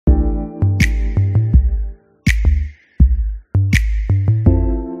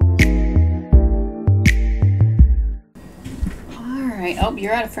Oh,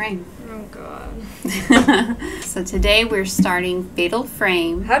 you're out of frame. Oh, God. So today we're starting Fatal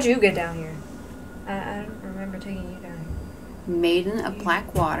Frame. How'd you get down here? I don't remember taking you down here. Maiden of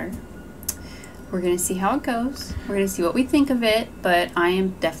Black Water. We're going to see how it goes. We're going to see what we think of it, but I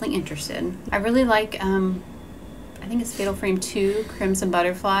am definitely interested. I really like, I think it's Fatal Frame 2, Crimson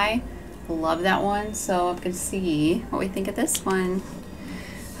Butterfly. Love that one, so I'm going to see what we think of this one.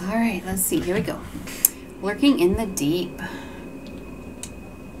 All right, let's see. Here we go. Lurking in the Deep.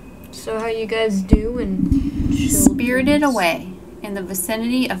 So how you guys doing? Spirited away. In the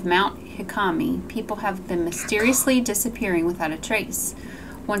vicinity of Mount Hikami, people have been mysteriously disappearing without a trace.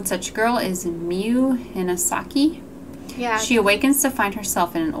 One such girl is Miu Hinasaki. Yeah. She awakens to find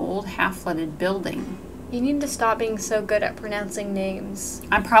herself in an old, half-flooded building. You need to stop being so good at pronouncing names.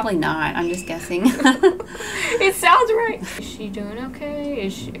 I'm probably not. I'm just guessing. It sounds right. Is she doing okay?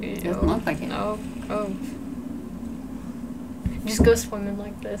 Is she? Doesn't look like it. Oh. Just go swimming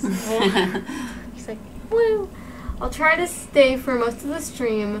like this. He's like, woo. I'll try to stay for most of the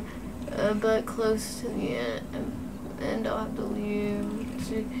stream, but close to the end, I'll have to leave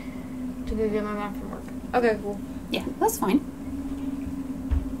to go get my map from work. Okay, cool. Yeah, that's fine.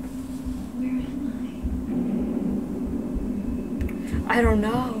 I don't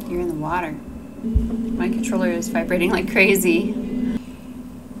know. You're in the water. My controller is vibrating like crazy.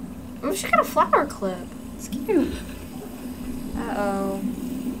 Oh, she got a flower clip. It's cute. Uh-oh.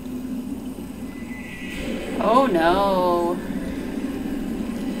 Oh no.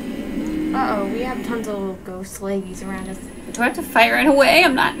 Uh-oh, we have tons of little ghost ladies around us. Do I have to fight right away?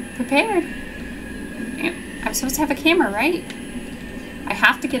 I'm not prepared. I'm supposed to have a camera, right? I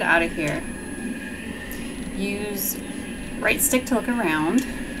have to get out of here. Use right stick to look around.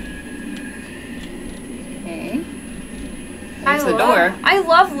 Okay. There's the door. I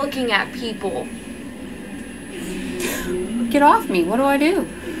love looking at people. Get off me. What do I do?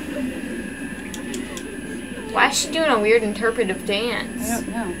 Why is she doing a weird interpretive dance? I don't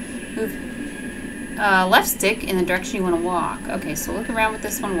know. Move. Left stick in the direction you want to walk. Okay, so look around with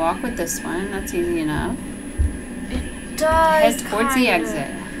this one, walk with this one. That's easy enough. It does. Head towards the exit.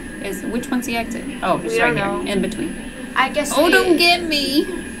 Which one's the exit? Oh, it's right here. In between. I guess. Oh, don't get me.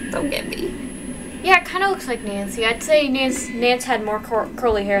 Don't get me. Yeah, it kind of looks like Nancy. I'd say Nance had more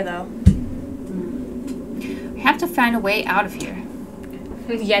curly hair, though. I have to find a way out of here.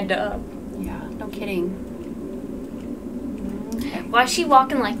 Yeah, duh. Yeah, no kidding. Okay. Why is she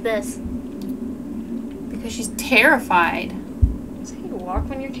walking like this? Because she's terrified. So you walk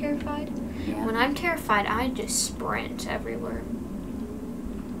when you're terrified? Yeah. When I'm terrified, I just sprint everywhere.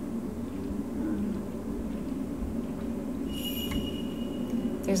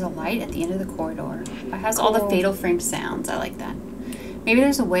 There's a light at the end of the corridor. It has all the Fatal Frame sounds. I like that. Maybe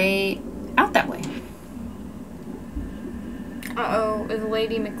there's a way out that way. Uh-oh, is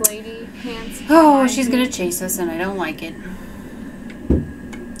Lady McLady hands? Oh, she's going to chase us, and I don't like it.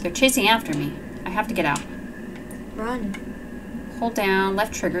 They're chasing after me. I have to get out. Run. Hold down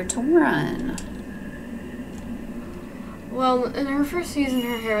left trigger to run. Well, in her first season,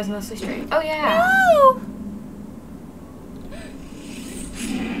 her hair was mostly straight. Oh, yeah. No!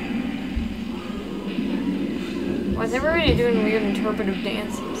 Why is everybody doing weird interpretive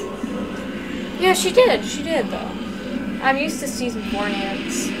dances? Yeah, she did. She did, though. I'm used to season 4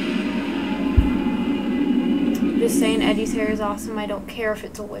 Nance. Just saying Eddie's hair is awesome. I don't care if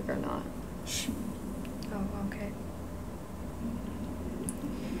it's a wig or not. Oh, okay.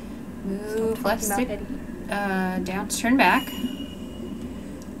 Move left stick down to turn back.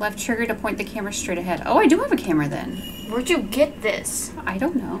 Left trigger to point the camera straight ahead. Oh, I do have a camera then. Where'd you get this? I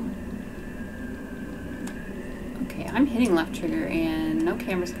don't know. Okay, I'm hitting left trigger and no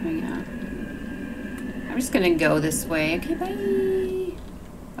camera's coming out. I'm just gonna go this way. Okay, bye.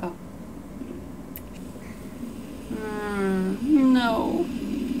 Oh. No.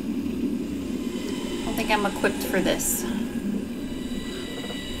 I don't think I'm equipped for this.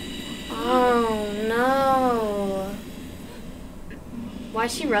 Oh, no.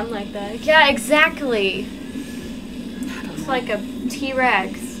 Why'd she run like that? Yeah, exactly. It's like a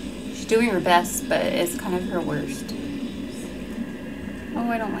T-Rex. She's doing her best, but it's kind of her worst. Oh,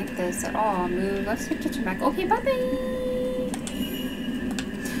 I don't like this at all. Move. Let's switch to turn back. Okay, bye-bye.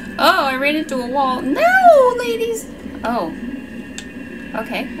 Oh, I ran into a wall. No, ladies. Oh.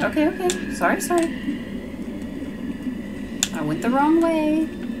 Okay. Sorry. I went the wrong way.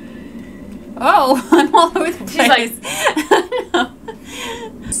 Oh, I'm all over the place. She's like...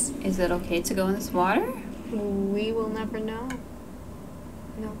 Is it okay to go in this water? We will never know.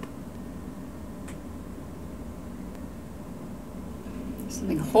 Nope.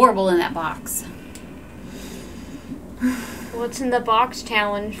 Something horrible in that box. What's in the box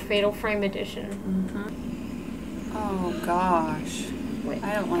challenge? Fatal Frame edition. Oh gosh. Wait.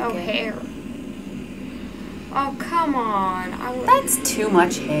 I don't like Oh, it. hair. Oh, come on. That's too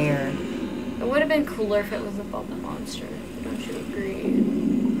much hair. It would have been cooler if it was a bubble monster. Don't you agree?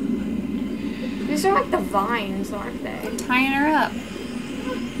 These are like the vines, aren't they? I'm tying her up.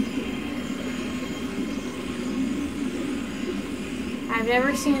 I've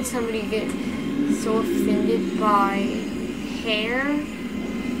never seen somebody get so offended by hair.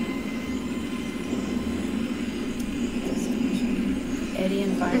 Eddie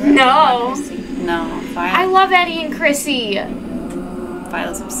and Violet. No. No, Violet. I love Eddie and Chrissy.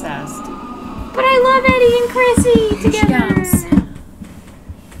 Violet's obsessed. But I love Eddie and Chrissy Here she comes. together.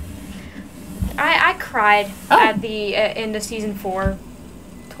 I cried at the end of season 4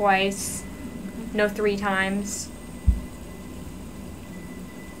 twice. No, 3 times.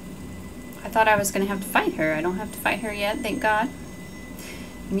 I thought I was going to have to fight her. I don't have to fight her yet, thank God.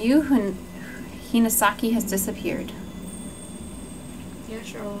 Miu Hinasaki has disappeared. Yeah,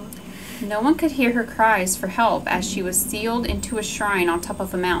 Charlotte. No one could hear her cries for help as she was sealed into a shrine on top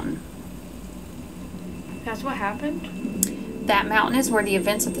of a mountain. That's what happened? That mountain is where the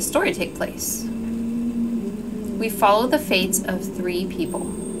events of the story take place. We follow the fates of 3 people.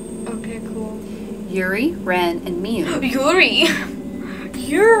 Okay, cool. Yuri, Ren, and Miu. Yuri!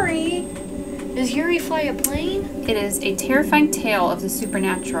 Yuri! Does Yuri fly a plane? It is a terrifying tale of the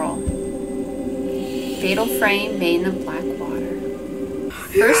supernatural. Fatal Frame, Maiden of Black Water.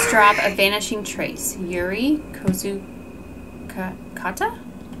 First drop of Vanishing Trace. Yuri Kozukata?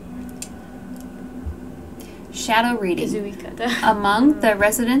 Shadow reading. Kazuikata. Among the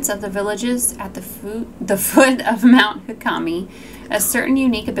residents of the villages at the foot of Mount Hikami, a certain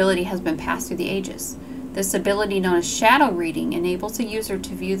unique ability has been passed through the ages. This ability, known as shadow reading, enables a user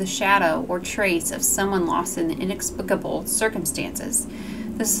to view the shadow or trace of someone lost in inexplicable circumstances.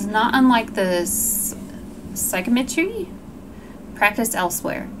 This is not unlike the psychometry practiced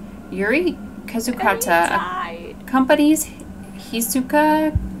elsewhere. Yuri Kazukata accompanies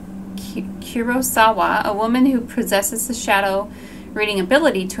Hisuka Kurosawa, a woman who possesses the shadow reading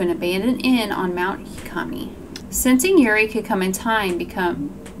ability, to an abandoned inn on Mount Hikami. Sensing Yuri could come in time,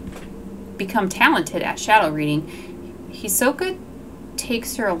 become talented at shadow reading, Hisoka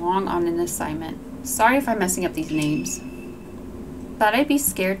takes her along on an assignment. Sorry if I'm messing up these names. Thought I'd be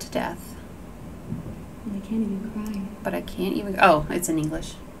scared to death. I can't even cry. But I can't even... Oh, it's in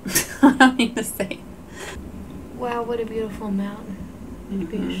English. I don't need to say. Wow, what a beautiful mountain. It'd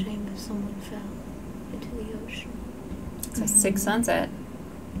be a shame if someone fell into the ocean. It's a 6 sunset.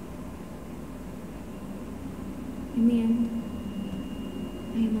 In the end,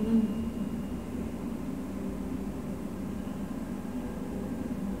 I am alone.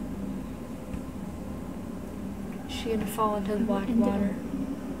 Is she gonna fall into the black water?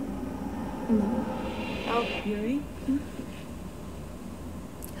 Alone. Oh, Yuri?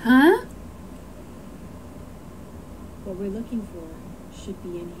 Huh? What we're looking for should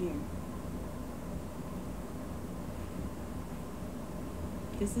be in here.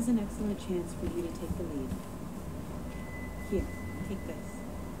 This is an excellent chance for you to take the lead. Here, take this.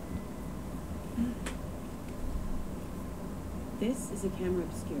 This is a camera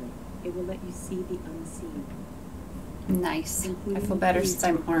obscura. It will let you see the unseen. Nice. I feel better since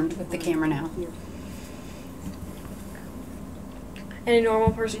I'm armed with the camera now. and a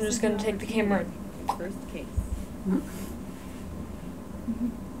normal person is going to take the camera. First case.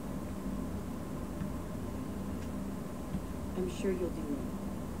 I'm sure you'll do well.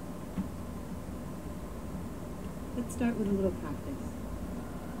 Let's start with a little practice.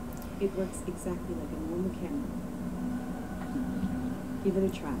 It works exactly like a normal camera. Give it a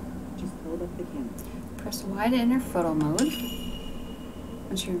try. Just hold up the camera. Press Y to enter photo mode.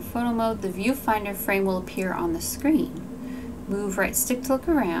 Once you're in photo mode, the viewfinder frame will appear on the screen. Move right stick to look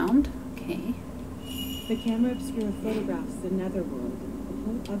around. Okay. The camera obscura photographs the netherworld, a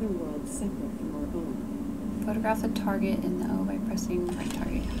whole other world separate from our own. Photograph the target in the O by pressing right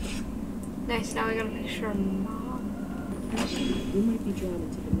target. Nice, now I gotta make sure I'm not. You might be drawn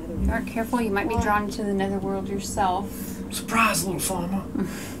into the netherworld. If you aren't careful, you might be drawn into the netherworld yourself. Surprise, little farmer.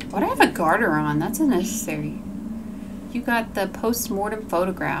 Why do I have a garter on? That's unnecessary. You got the post-mortem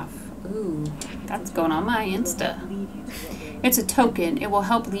photograph. Ooh, that's going on my Insta. It's a token. It will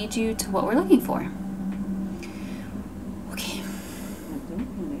help lead you to what we're looking for. Okay. Now don't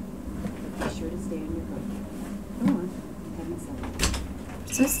panic, but be sure to stay on your guard. Go on, have me side.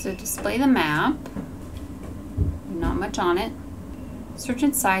 This is to display the map. Not much on it. Search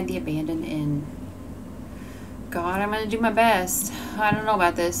inside the abandoned inn. God, I'm gonna do my best. I don't know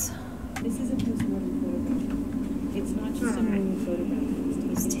about this. This is a post-mortem photograph. It's not just summarizing a photograph that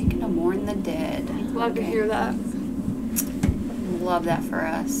was It's taken. taken to mourn the dead. Love to hear that. Love that for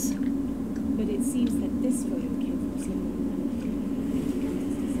us. But it seems that this photo came from someone.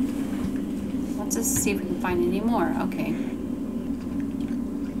 Let's just see if we can find any more. Okay.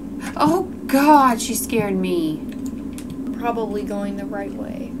 Oh God, she scared me. Probably going the right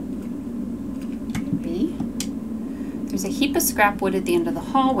way. B. There's a heap of scrap wood at the end of the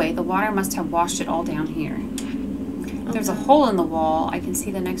hallway. The water must have washed it all down here. There's a hole in the wall. I can see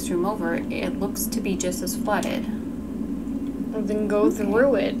the next room over. It looks to be just as flooded. Well, then go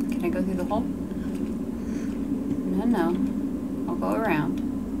through it. Can I go through the hole? No. I'll go around.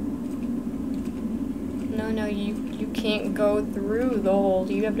 No, you can't go through the hole.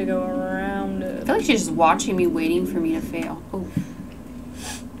 You have to go around I it. feel like she's just watching me, waiting for me to fail. Oh.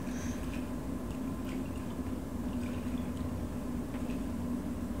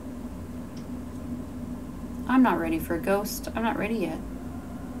 I'm not ready for a ghost. I'm not ready yet.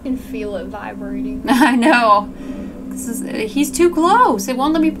 You can feel it vibrating. I know. He's too close. It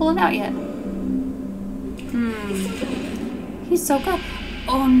won't let me pull it out yet. He's so good.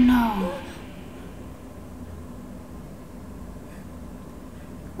 Oh no.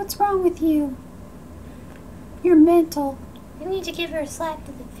 What's wrong with you? You're mental. I need to give her a slap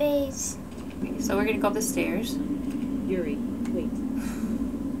to the face. Okay, so we're gonna go up the stairs. Yuri, wait.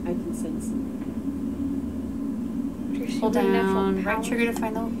 I can sense something. Hold down right trigger to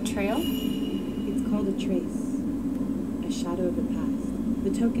find the trail. It's called a trace. A shadow of the past. The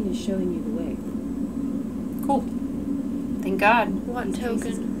token is showing you the way. Cool. Thank God. What These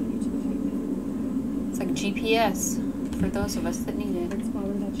traces token? can lead you to the treatment. It's like GPS for those of us that need it. Let's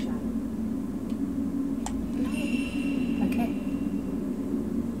follow that shadow. Okay.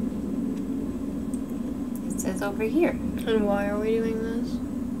 It says over here. And why are we doing this?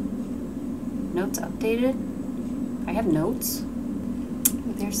 Notes updated. I have notes.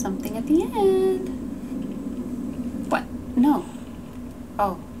 There's something at the end. What? No.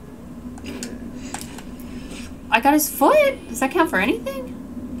 Oh. I got his foot. Does that count for anything?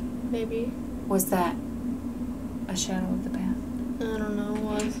 Maybe. Was that a shadow of the past? I don't know.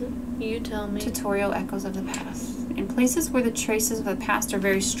 Was it? You tell me. Tutorial echoes of the past. In places where the traces of the past are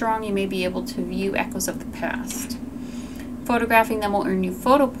very strong, you may be able to view echoes of the past. Photographing them will earn you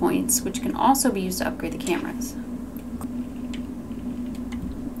photo points, which can also be used to upgrade the cameras.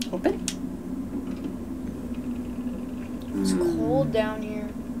 Open. It's cold down here.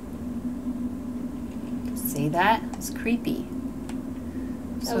 Say that. It's creepy.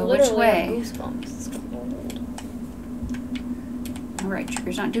 I So which literally have way? goosebumps. It's cold. Alright,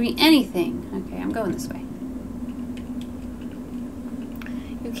 trigger's not doing anything. Okay, I'm going this way.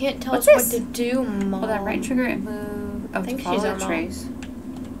 You can't tell What's us this? what to do, Mom. Hold that right trigger and move. Oh, I think to follow she's our the mom. trace.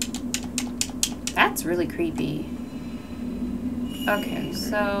 That's really creepy. Okay,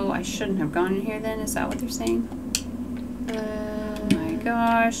 so I shouldn't have gone in here then? Is that what they're saying? Oh my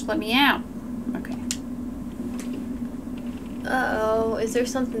gosh, let me out. Okay. Uh-oh. Is there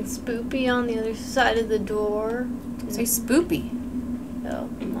something spoopy on the other side of the door? Say spoopy. No,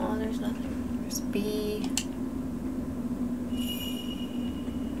 no, there's nothing. There's B.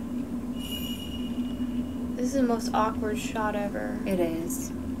 This is the most awkward shot ever. It is.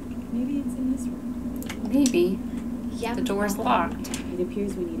 Maybe it's in this room. Maybe. Yeah. The door's locked. It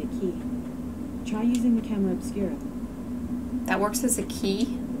appears we need a key. Try using the camera obscura. That works as a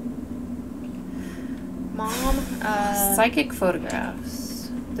key. Mom, Psychic photographs.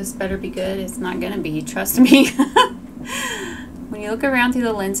 This better be good. It's not gonna be, trust me. When you look around through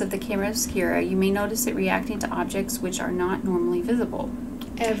the lens of the camera obscura, you may notice it reacting to objects which are not normally visible.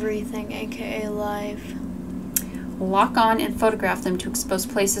 everything, aka life. Lock on and photograph them to expose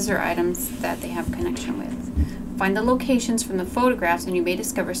places or items that they have a connection with. Find the locations from the photographs and you may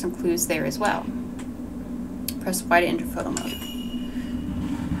discover some clues there as well. Press Y to enter photo mode.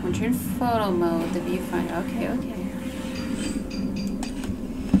 Once you're in photo mode, the viewfinder. Okay.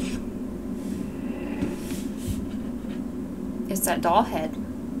 It's that doll head.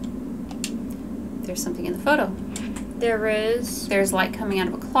 There's something in the photo. There is. There's light coming out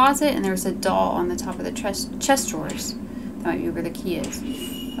of a closet, and there's a doll on the top of the chest drawers. That might be where the key is.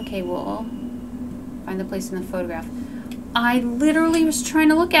 Okay, we'll find the place in the photograph. I literally was trying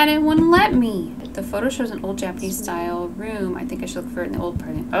to look at it and wouldn't let me. The photo shows an old Japanese style room. I think I should look for it in the old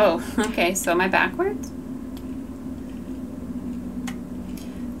part. Oh, okay, so am I backwards?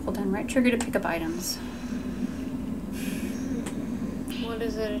 Hold down right trigger to pick up items. What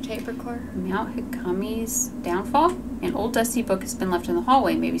is it, a tape recorder? Mount Hikami's downfall? An old dusty book has been left in the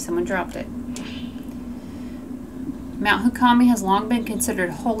hallway. Maybe someone dropped it. Mount Hikami has long been considered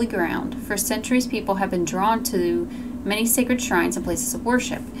holy ground. For centuries, people have been drawn to many sacred shrines and places of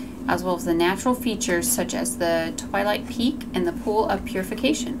worship, as well as the natural features such as the Twilight Peak and the Pool of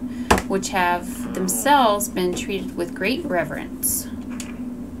Purification, which have themselves been treated with great reverence.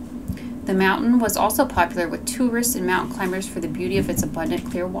 The mountain was also popular with tourists and mountain climbers for the beauty of its abundant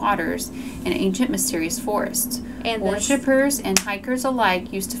clear waters and ancient mysterious forests. And Worshippers and hikers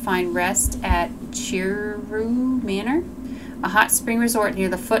alike used to find rest at Chiru Manor, a hot spring resort near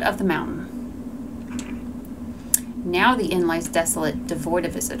the foot of the mountain. Now the inn lies desolate, devoid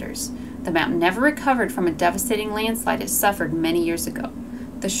of visitors. The mountain never recovered from a devastating landslide it suffered many years ago.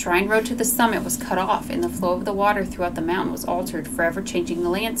 The shrine road to the summit was cut off, and the flow of the water throughout the mountain was altered, forever changing the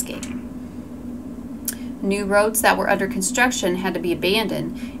landscape. New roads that were under construction had to be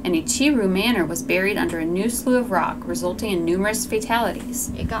abandoned, and Ichiru Manor was buried under a new slough of rock, resulting in numerous fatalities.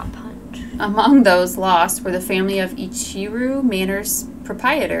 it got punched. Among those lost were the family of Ichiru Manor's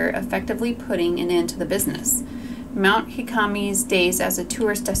proprietor, effectively putting an end to the business. Mount Hikami's days as a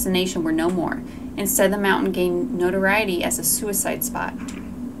tourist destination were no more. Instead, the mountain gained notoriety as a suicide spot.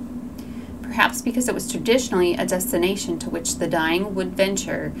 Perhaps because it was traditionally a destination to which the dying would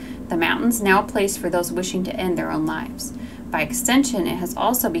venture, the mountain's now a place for those wishing to end their own lives. By extension, it has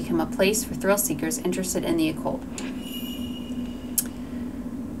also become a place for thrill seekers interested in the occult.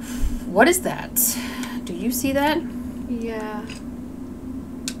 What is that? Do you see that? Yeah.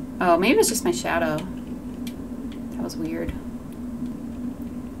 Oh, maybe it's just my shadow. That was weird.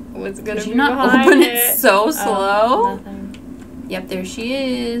 What's gonna Did be you not behind open it so Oh, slow? nothing. Yep, there she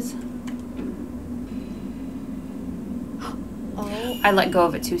is. Oh, I let go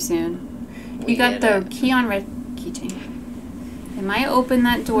of it too soon. we You got did the it. key on red keychain. Am I open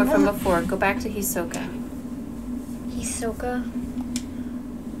that door from before? Go back to Hisoka. Hisoka.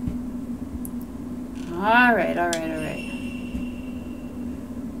 Alright.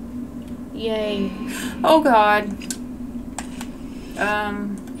 Yay. Oh god.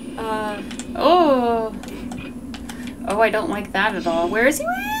 Oh, I don't like that at all. Where is he?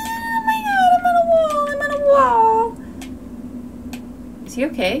 Oh my god, I'm on a wall. Is he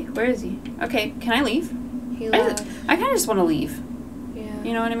okay? Where is he? Okay, can I leave? He I left. kind of just want to leave. Yeah.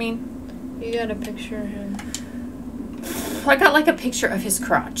 You know what I mean? You got a picture of him. I got like a picture of his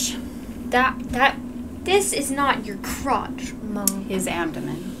crotch. This is not your crotch, Mom. His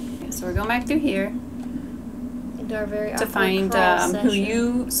abdomen. Okay, so we're going back through here Into our very to awkward find crawl who session.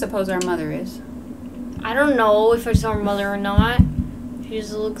 you suppose our mother is. I don't know if it's our mother or not. She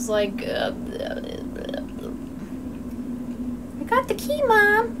just looks like. I got the key,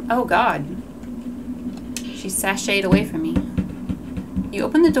 Mom. Oh, God. She sashayed away from me. You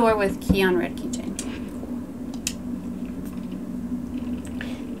open the door with key on red keychain.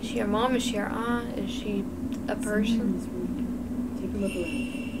 Is she your mom? Is she your aunt? Is she a person? Take a look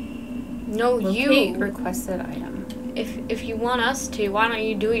around. No, Locate you. requested item. If you want us to, why don't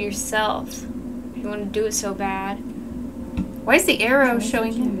you do it yourself? If you want to do it so bad. Why is the arrow Try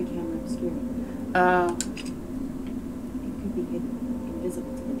showing switching him? the camera obscure. Oh. It could be hidden,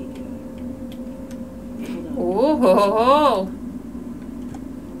 invisible to the naked eye. Hold on. Oh, ho, ho, ho.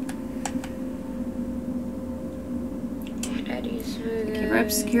 Eddie's Camera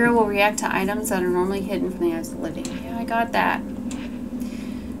obscure will react to items that are normally hidden from the eyes of the living. Yeah, I got that.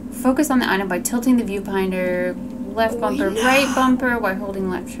 Focus on the item by tilting the viewfinder, left bumper, right bumper, while holding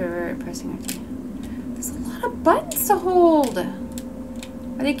left trigger, pressing RT. There's a lot of buttons to hold.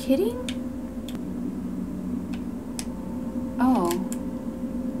 Are they kidding? Oh.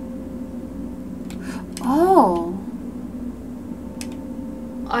 Oh.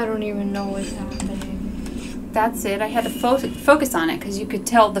 I don't even know what's happening. That's it. I had to focus on it because you could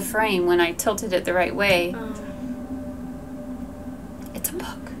tell the frame when I tilted it the right way. It's a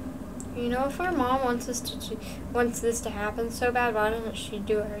book. You know, if our mom wants this to happen so bad, why doesn't she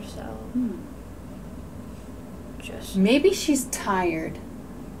do it herself? Just Maybe she's tired.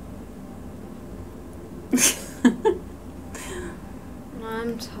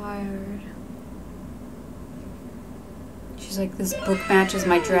 I'm tired. She's like, this book matches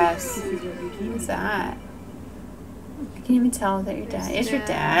my dress. This is what we came What's for. that? I can't even tell that your dad. It's your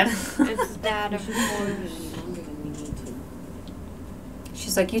dad. It's dad, We of shouldn't hold it course. any longer than we need to.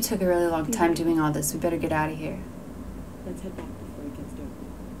 She's like, you took a really long time doing all this. We better get out of here. Let's head back before it gets dark.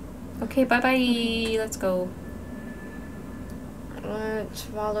 Okay, bye-bye. Let's go. Let's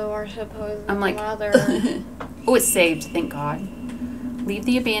follow our supposed I'm like, mother. oh, it's saved. Thank God. Leave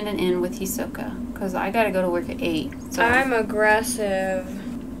the abandoned inn with Hisoka. Because I got to go to work at 8. So I'm aggressive.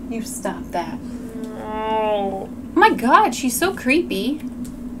 You stop that. No. Oh my God, she's so creepy.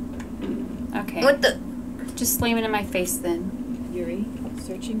 Okay. What the? Just slam it in my face then. Yuri,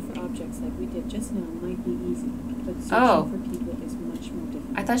 Searching for objects like we did just now might be easy, but searching Oh. for people is much more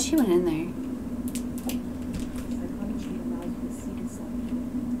difficult. I thought she went in there. Psychology allows you to see the self.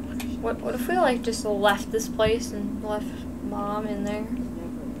 What if we like just left this place and left Mom in there?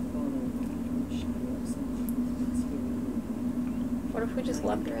 What if we just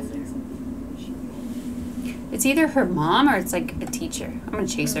left her in there? It's either her mom or it's like a teacher. I'm gonna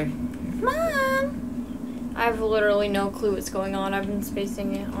chase her. Mom! I have literally no clue what's going on. I've been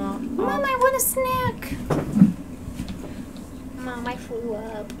spacing it off. Mom, I want a snack. Mom, I flew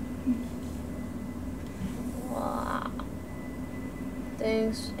up. Wow.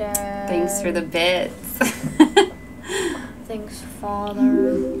 Thanks, Dad. Thanks for the bits. Thanks,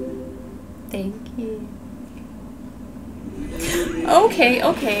 Father. Thank you. Okay.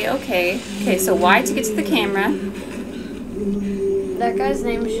 Okay, so Y to get to the camera. That guy's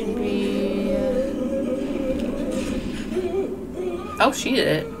name should be. Oh, she did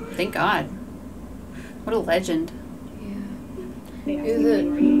it. Thank God. What a legend. Yeah. Is it?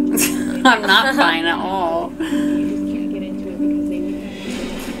 I'm not fine at all. Can't get into it because they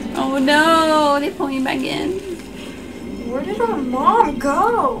need Oh no, they pull me back in. Where did our mom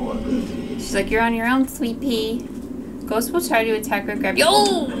go? She's like, you're on your own, sweet pea. Ghost will try to attack or grab you.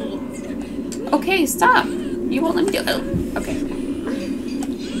 Oh! Okay, stop. You won't let me do it. Oh, okay.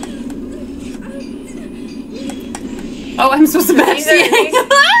 Oh, I'm supposed to bash These you.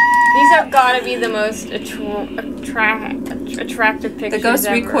 have got to be the most attractive pictures The ghost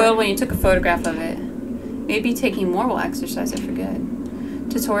ever. recoiled when you took a photograph of it. Maybe taking more will exercise it for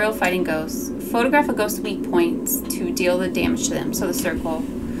good. Tutorial fighting ghosts. Photograph a ghost's weak points to deal the damage to them. So the circle.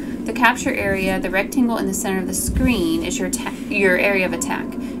 The capture area, the rectangle in the center of the screen, is your area of attack.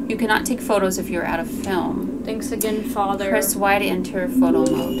 You cannot take photos if you're out of film. Thanks again, Father. Press Y to enter photo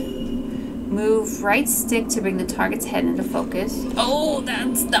mode. Move right stick to bring the target's head into focus. Oh,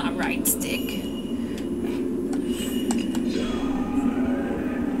 that's not right stick.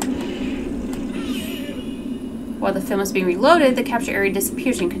 While the film is being reloaded, the capture area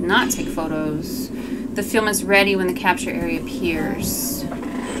disappears and you cannot take photos. The film is ready when the capture area appears.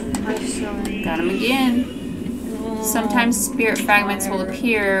 Got him again. Sometimes spirit fragments will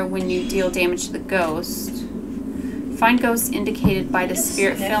appear when you deal damage to the ghost. Find ghosts indicated by the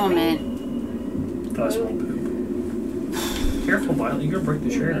spirit filament. That's one poop. Careful, Violet. You're gonna break the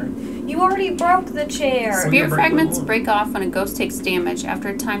chair. You already broke the chair. Spirit fragments break off when a ghost takes damage. After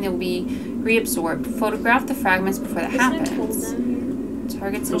a time, they will be reabsorbed. Photograph the fragments before that happens.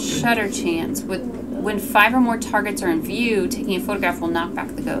 Targets and shutter chance. When 5 or more targets are in view, taking a photograph will knock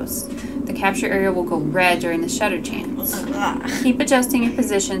back the ghost. The capture area will go red during the shutter chance. Keep adjusting your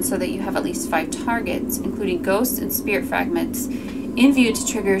position so that you have at least 5 targets, including ghosts and spirit fragments, in view to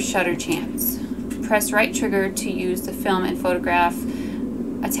trigger shutter chance. Press right trigger to use the film and photograph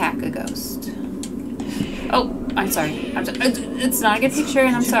attack a ghost. Oh, I'm sorry. It's not a good picture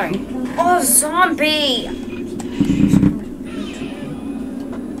and I'm sorry. Oh, zombie!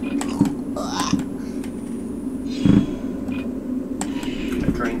 I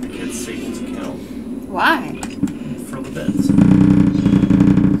drained the kid's savings account Why? for the beds.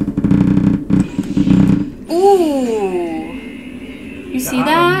 Ooh! You see Got 'em.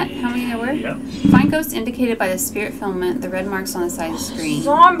 that? How many there were? Yep. Find ghosts indicated by the spirit filament, the red marks on the side of the screen.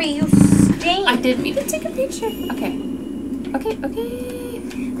 Zombie, you stink! I didn't mean to take a picture. Okay. Okay.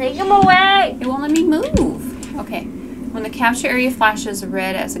 Take him away! It won't let me move. Okay. When the capture area flashes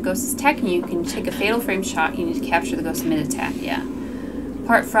red as a ghost is attacking you, you can take a fatal frame shot. You need to capture the ghost mid-attack. Yeah.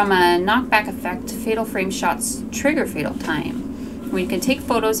 Apart from a knockback effect, fatal frame shots trigger fatal time. When you can take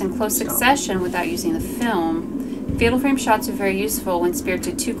photos in close succession without using the film, fatal frame shots are very useful when spirits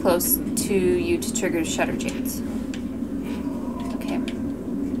are too close to you to trigger shutter chance. Okay.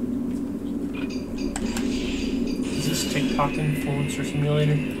 Is this TikTok influencer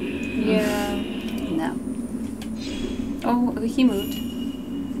simulator? Yeah. No. Oh, he moved.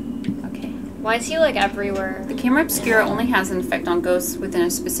 Okay. Why is he like everywhere? The camera obscura only has an effect on ghosts within a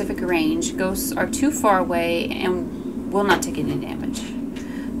specific range. Ghosts are too far away and will not take any damage.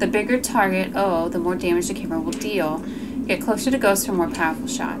 The bigger target, the more damage the camera will deal. Get closer to ghosts for more powerful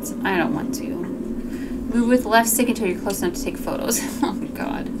shots. I don't want to. Move with left stick until you're close enough to take photos. Oh my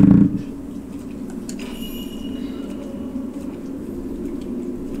god.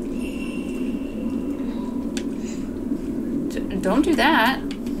 Don't do that.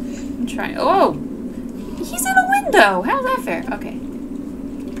 I'm trying. Oh! He's in a window! How's that fair? Okay.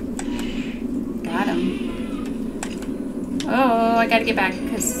 Got him. Oh, I gotta get back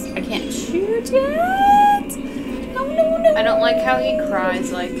because I can't shoot yet. No. I don't like how he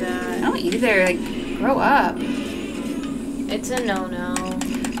cries like I that. don't either. Like, grow up. It's a no-no.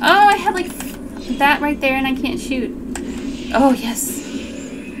 Oh, I have like that right there and I can't shoot. Oh, yes.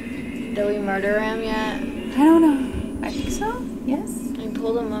 Do we murder him yet? I don't know. I think so. Yes. I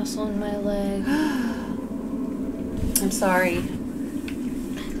pulled a muscle in my leg. I'm sorry.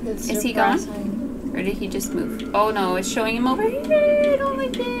 It's Is he gone? depressing. Or did he just move? Oh no, it's showing him over here. I don't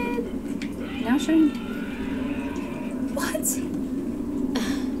like it. Now it's showing. What?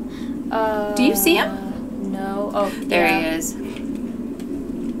 Do you see him? No. Oh, There yeah. he is.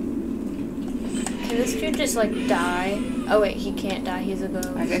 Can this dude just like die? Oh wait, he can't die. He's a ghost.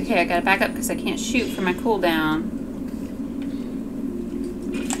 Okay, I gotta back up because I can't shoot for my cooldown.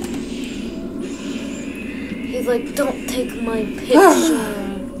 He's like, don't take my picture.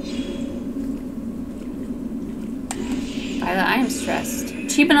 Violet, I am stressed.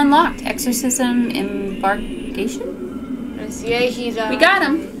 Achievement unlocked. Exorcism embarkation? Yeah, he died. We got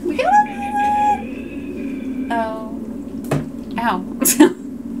him. We got him. Oh. Ow.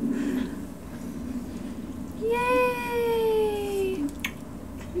 Yay.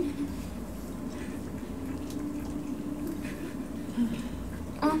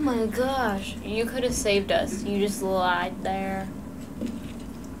 Oh my gosh. You could have saved us. You just lied there.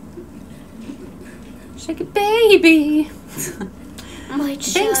 Shake it, baby. My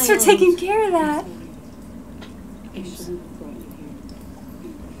child. Thanks for taking care of that. I shouldn't have brought you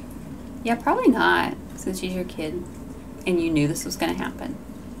here. Yeah, probably not, since she's your kid and you knew this was going to happen.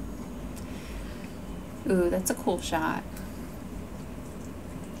 Ooh, that's a cool shot.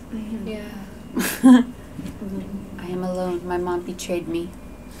 I am Yeah. alone. I am alone. My mom betrayed me.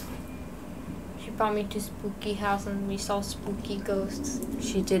 She brought me to spooky house and we saw spooky ghosts.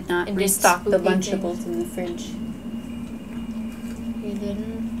 She did not And did restock the spooky Lunchables in the fridge. You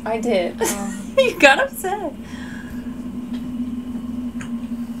didn't? I did. Oh. You got upset.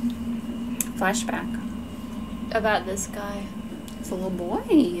 Flashback. About this guy. It's a little boy.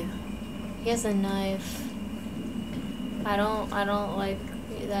 He has a knife. I don't like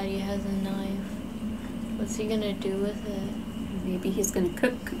that he has a knife. What's he gonna do with it? Maybe he's gonna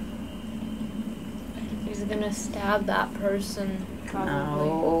cook. He's gonna stab that person, probably.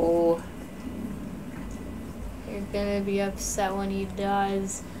 No. You're gonna be upset when he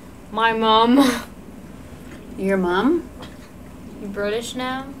does. My mom. Your mom? You British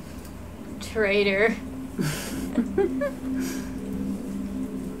now? Traitor.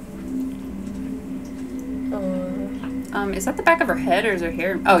 Is that the back of her head or is her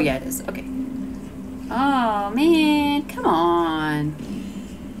hair? Oh yeah, it is. Okay. Oh man, come on.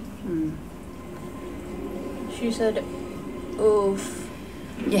 She said, oof.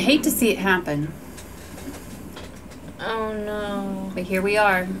 You hate to see it happen, Oh no. but here we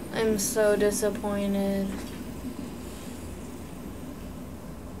are. I'm so disappointed.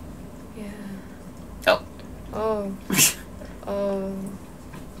 Yeah. Oh. Oh. Oh.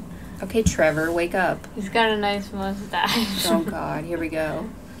 Okay, Trevor, wake up. He's got a nice mustache. Oh God, here we go.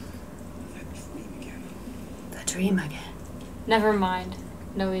 The dream again. Never mind.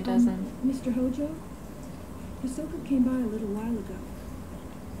 No, he doesn't. Mr. Hojo? Hisoka came by a little while ago.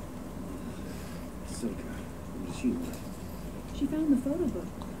 Hisoka, what did she want? She found the photo book.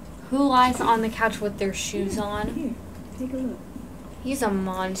 Who lies on the couch with their shoes on? Here, take a look. He's a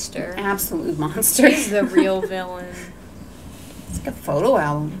monster. Absolute monster. He's the real villain. It's like a photo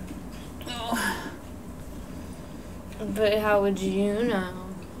album. But how would you know?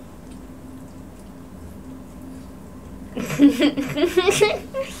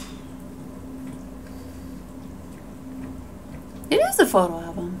 It is a photo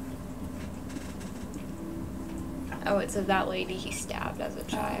album. Oh, it's of that lady he stabbed as a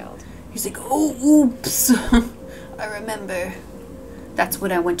child. He's like, oh, oops. I remember. That's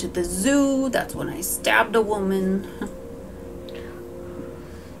when I went to the zoo. That's when I stabbed a woman.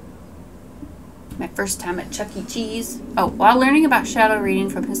 My first time at Chuck E. Cheese. Oh, while learning about shadow reading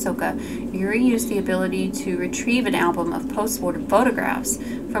from Hisoka, Yuri used the ability to retrieve an album of post-mortem photographs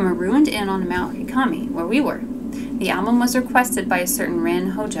from a ruined inn on Mount Hikami, where we were. The album was requested by a certain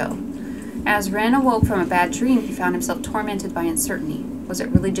Ren Hojo. As Ren awoke from a bad dream, he found himself tormented by uncertainty. Was it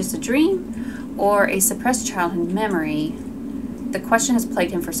really just a dream, or a suppressed childhood memory? The question has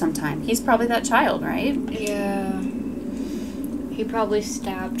plagued him for some time. He's probably that child, right? Yeah. He probably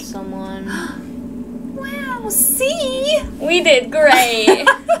stabbed someone. Wow, see? We did great.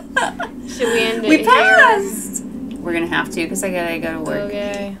 Should we end it We here? passed! We're gonna have to, because I gotta go to work.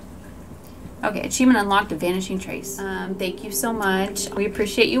 Okay. Okay, achievement unlocked, a vanishing trace. Thank you so much. We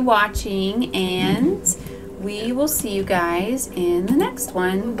appreciate you watching, and we will see you guys in the next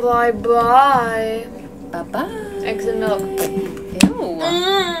one. Bye-bye. Bye-bye. Exit milk. Ew.